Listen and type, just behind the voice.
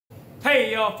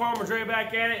Hey y'all, Farmer Dre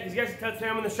back at it. You guys can touch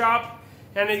him in the shop.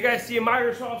 And as you guys see,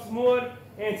 I'm saw some wood.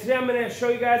 And today I'm going to show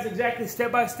you guys exactly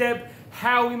step by step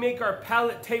how we make our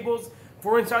pallet tables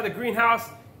for inside the greenhouse.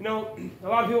 You know, a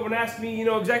lot of people have been asking me,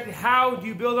 exactly how do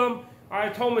you build them. I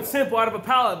told them it's simple out of a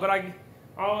pallet, but I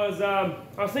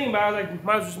was thinking about it. I was like,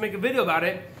 might as well just make a video about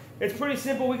it. It's pretty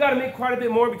simple. We got to make quite a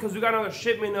bit more because we got another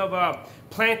shipment of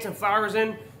plants and flowers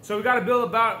in. So we got to build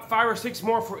about 5 or 6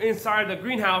 more for inside the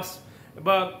greenhouse.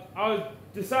 But I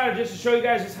decided just to show you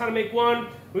guys just how to make one.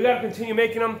 We got to continue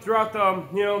making them throughout the,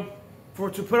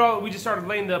 we just started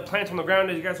laying the plants on the ground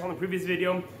as you guys saw in the previous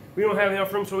video. We don't have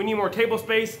enough room, so we need more table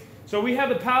space. So we have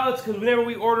the pallets because whenever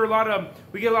we order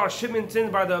we get a lot of shipments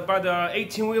in by the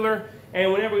 18-wheeler,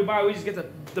 and whenever we buy, we just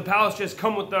get the pallets just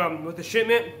come with the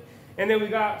shipment. And then we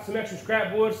got some extra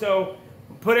scrap wood, so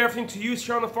put everything to use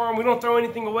here on the farm. We don't throw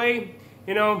anything away,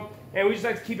 and we just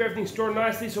like to keep everything stored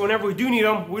nicely, so whenever we do need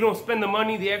them, we don't spend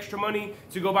the extra money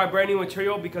to go buy brand new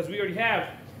material because we already have.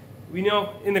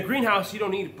 In the greenhouse, you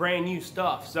don't need brand new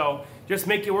stuff, so just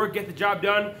make it work, get the job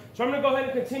done. So I'm gonna go ahead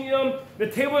and continue them. The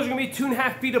tables are gonna be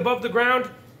 2.5 feet above the ground,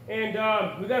 and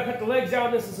we gotta cut the legs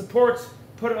out and some supports,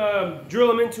 drill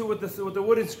them into with the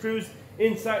wooden screws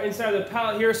inside the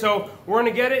pallet here. So we're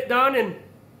gonna get it done, and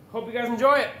hope you guys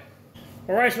enjoy it.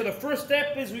 All right, so the first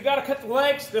step is we gotta cut the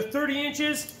legs. They're 30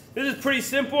 inches. This is pretty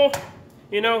simple.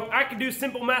 I can do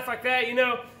simple math like that,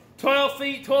 12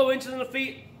 inches in the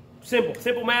feet.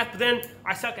 Simple math, but then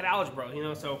I suck at algebra,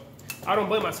 so I don't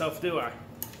blame myself, do I?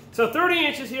 So 30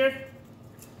 inches here.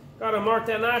 Gotta mark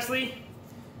that nicely.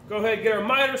 Go ahead and get our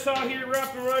miter saw here. We're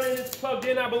up and running. It's plugged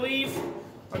in, I believe.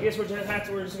 I guess we're just gonna have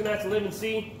to live and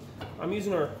see. I'm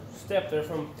using our step there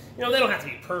from, they don't have to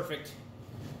be perfect.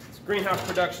 It's greenhouse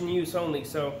production use only.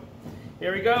 So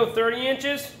here we go, 30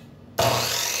 inches.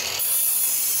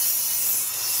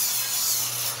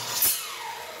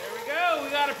 We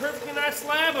got a perfectly nice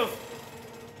slab of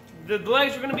the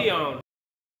legs are going to be on.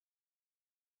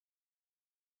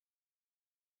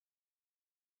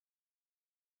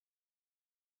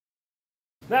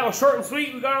 That was short and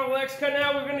sweet. We got all the legs cut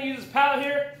now. We're going to use this pallet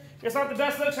here. It's not the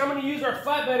best legs. So I'm going to use our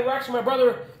flatbed. We're actually, my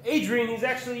brother Adrian, he's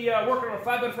actually working on a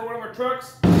flatbed for one of our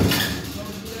trucks. Put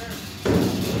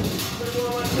it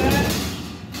on like that.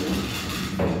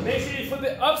 Make sure you flip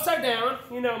it upside down.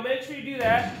 Make sure you do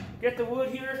that. Get the wood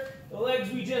here, the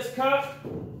legs we just cut.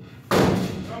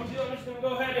 I'm just going to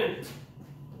go ahead and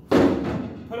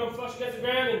put them flush against the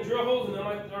ground and drill holes in them,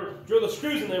 or drill the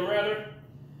screws in them rather.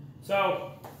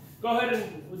 So go ahead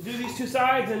and do these 2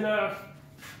 sides and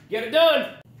get it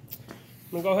done.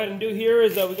 What I'm going to go ahead and do here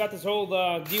is we got this old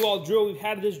D-wall drill. We've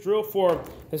had this drill for,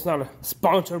 it's not a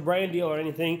sponsored brand deal or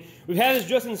anything. We've had this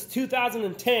drill since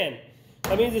 2010.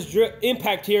 That means this drill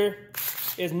impact here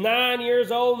is 9 years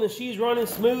old and she's running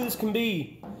smooth as can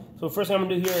be. So the first thing I'm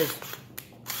gonna do here is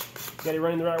get it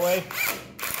running the right way.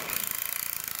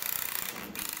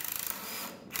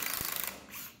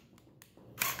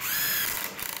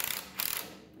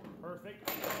 Perfect.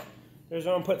 I'm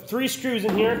gonna put 3 screws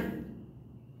in here.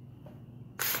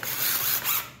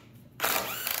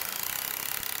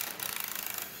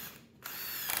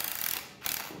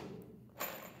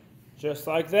 Just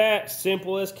like that,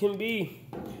 simple as can be.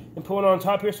 And put it on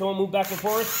top here so it won't move back and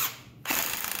forth.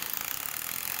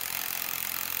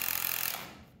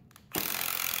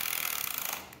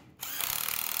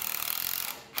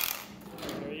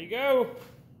 There you go.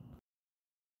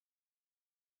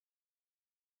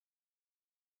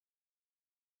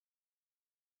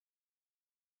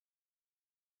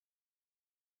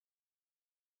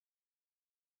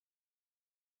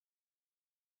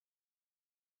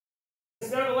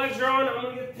 Now the legs are on, I'm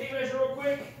going to get the tape measure real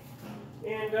quick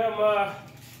and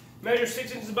measure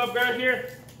 6 inches above ground here.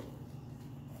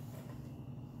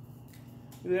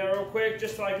 Do that real quick,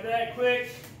 just like that, quick.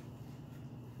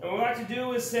 And what we like to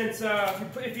do is, since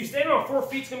if you stand on 4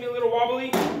 feet, it's going to be a little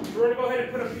wobbly. We're going to go ahead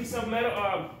and put a piece of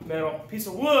piece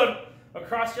of wood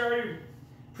across here. Already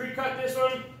pre-cut this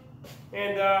one,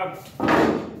 and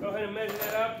go ahead and measure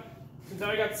that up. Since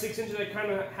I got 6 inches, I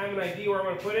kind of have an idea where I'm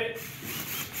going to put it.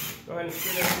 Go ahead and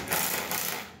screw that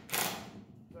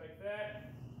like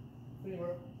that.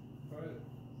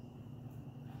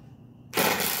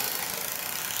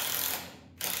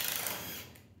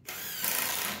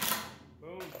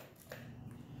 Boom.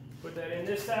 Put that in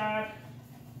this side.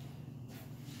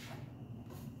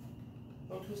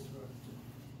 Don't twist it.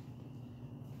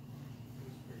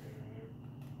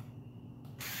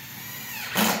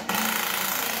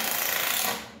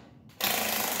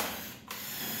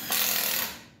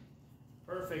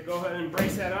 Perfect. Go ahead and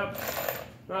brace that up.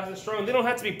 Nice and strong. They don't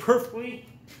have to be perfectly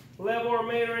level or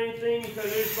made or anything because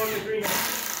they're just going to the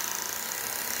greenhouse.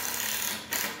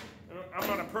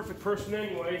 perfect person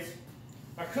anyways.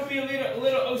 I could be a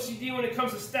little OCD when it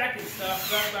comes to stacking stuff,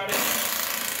 sorry about it.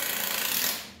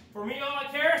 For me, all I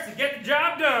care is to get the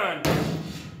job done.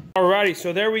 Alrighty,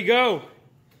 so there we go.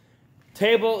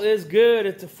 Table is good.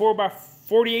 It's a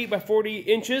 48 by 40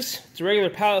 inches. It's a regular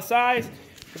pallet size.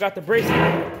 We got the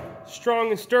bracelet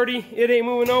strong and sturdy. It ain't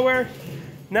moving nowhere.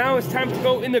 Now it's time to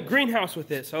go in the greenhouse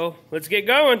with it. So let's get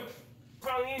going.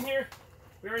 Finally in here.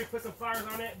 We already put some flowers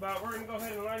on it, but we're gonna go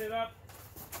ahead and line it up.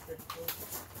 Just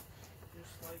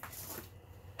like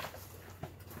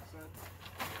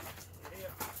yeah,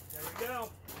 there we go.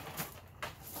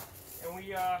 And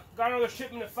we got another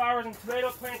shipment of flowers and tomato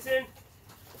plants in.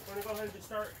 We're gonna go ahead and just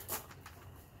start.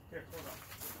 Here, hold on.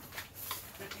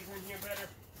 Fit these in here better.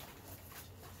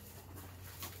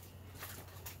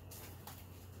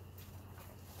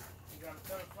 We got a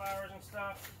ton of flowers and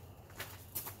stuff,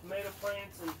 tomato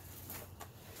plants, and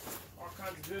all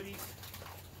kinds of goodies.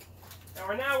 Now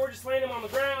right now we're just laying them on the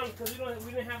ground because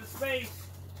we didn't have the space.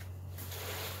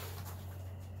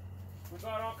 We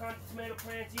got all kinds of tomato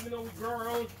plants. Even though we grow our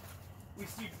own, we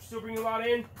still bring a lot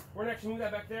in. We're gonna actually move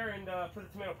that back there and put the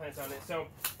tomato plants on it. So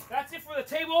that's it for the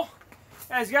table.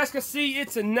 As you guys can see,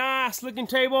 it's a nice looking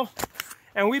table,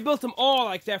 and we built them all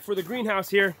like that for the greenhouse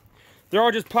here. They're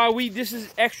all just plywood. This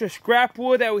is extra scrap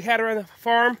wood that we had around the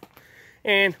farm,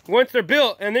 and once they're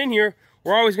built and in here,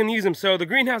 we're always gonna use them. So the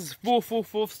greenhouse is full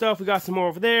of stuff. We got some more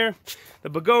over there. The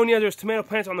begonia, there's tomato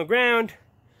plants on the ground.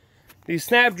 These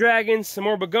snapdragons, some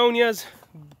more begonias,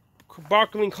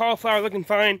 sparkling cauliflower looking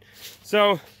fine.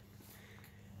 So,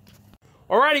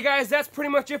 alrighty guys, that's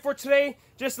pretty much it for today.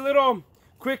 Just a little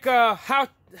quick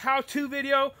how-to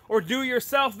video or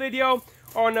do-yourself video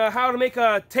on how to make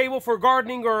a table for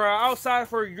gardening or outside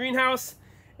for your greenhouse.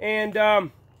 And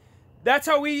that's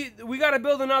how we got to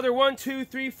build another 1, 2,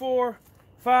 3, 4,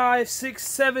 5, 6,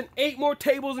 7, 8 more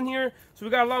tables in here. So we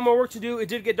got a lot more work to do. It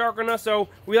did get dark on us, so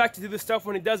we like to do this stuff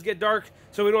when it does get dark,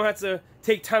 so we don't have to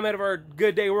take time out of our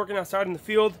good day working outside in the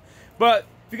field. But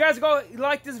if you guys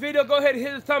like this video, go ahead and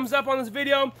hit a thumbs up on this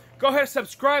video. Go ahead and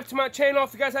subscribe to my channel.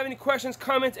 If you guys have any questions,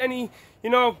 comments, any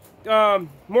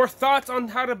more thoughts on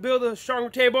how to build a stronger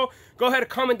table, go ahead and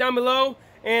comment down below.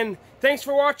 And thanks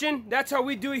for watching. That's how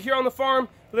we do it here on the farm.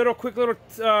 Quick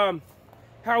little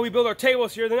how we build our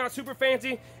tables here. They're not super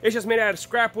fancy. It's just made out of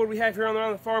scrap wood we have here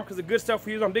on the farm because the good stuff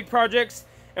we use on big projects.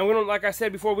 And we don't, like I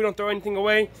said before, we don't throw anything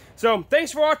away. So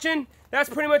thanks for watching.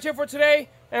 That's pretty much it for today,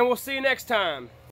 and we'll see you next time.